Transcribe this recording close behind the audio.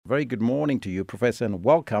Very good morning to you, Professor, and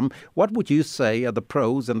welcome. What would you say are the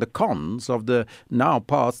pros and the cons of the now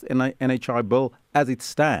passed NHI Bill as it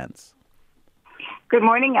stands? Good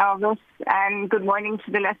morning, Elvis, and good morning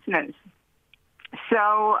to the listeners.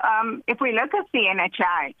 So if we look at the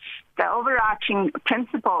NHI, the overarching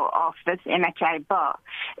principle of this NHI bill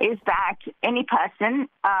is that any person,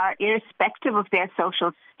 irrespective of their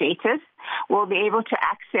social status, will be able to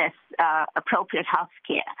access appropriate health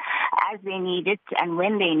care as they need it and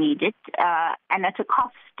when they need it, and at a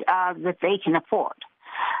cost that they can afford.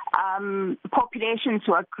 Populations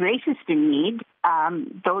who are greatest in need,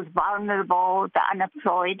 those vulnerable, the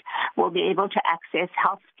unemployed, will be able to access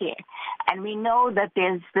health care. And we know that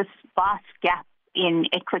there's this vast gap in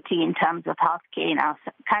equity in terms of health care in our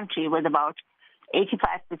country, with about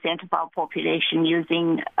 85% of our population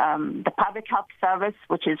using the public health service,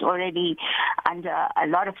 which is already under a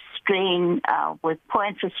lot of strain with poor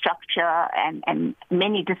infrastructure and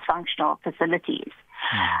many dysfunctional facilities.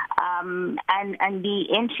 And the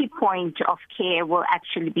entry point of care will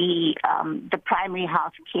actually be the primary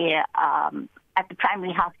health care at the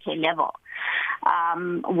primary health care level,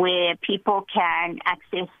 where people can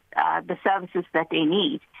access the services that they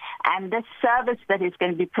need. And this service that is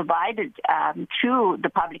going to be provided through the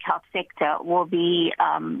public health sector will be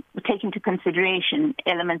take into consideration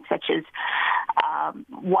elements such as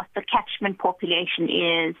what the catchment population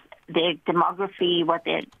is, their demography, what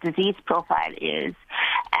their disease profile is,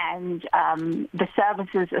 and the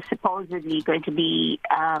services are supposedly going to be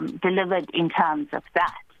delivered in terms of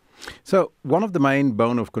that. So one of the main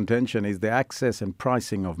bone of contention is the access and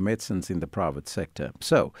pricing of medicines in the private sector.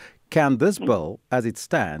 So can this bill, as it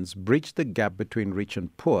stands, bridge the gap between rich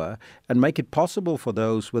and poor and make it possible for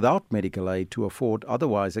those without medical aid to afford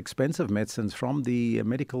otherwise expensive medicines from the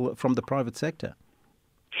private sector?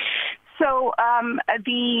 So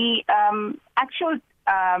the actual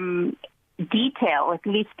detail, at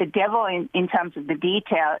least the devil in terms of the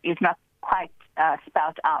detail, is not quite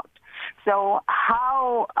spelled out. So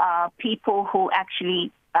how people who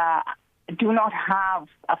actually do not have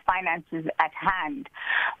finances at hand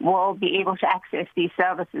will be able to access these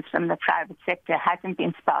services from the private sector hasn't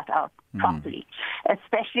been spelled out properly,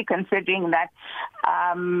 especially considering that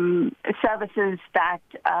services that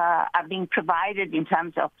are being provided in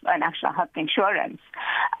terms of national health insurance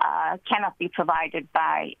cannot be provided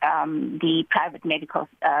by the private medical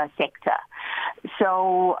sector.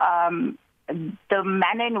 So the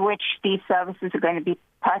manner in which these services are going to be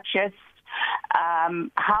purchased,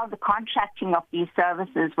 how the contracting of these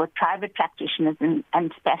services with private practitioners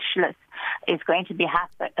and specialists is going to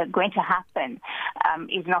happen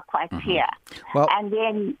is not quite clear. Well, and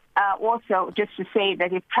then also just to say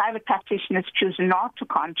that if private practitioners choose not to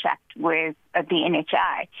contract with the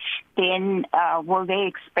NHI, then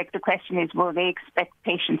the question is, will they expect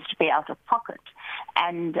patients to pay out of pocket?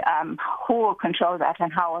 And who will control that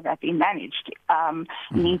and how will that be managed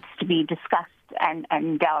needs to be discussed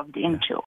and delved into.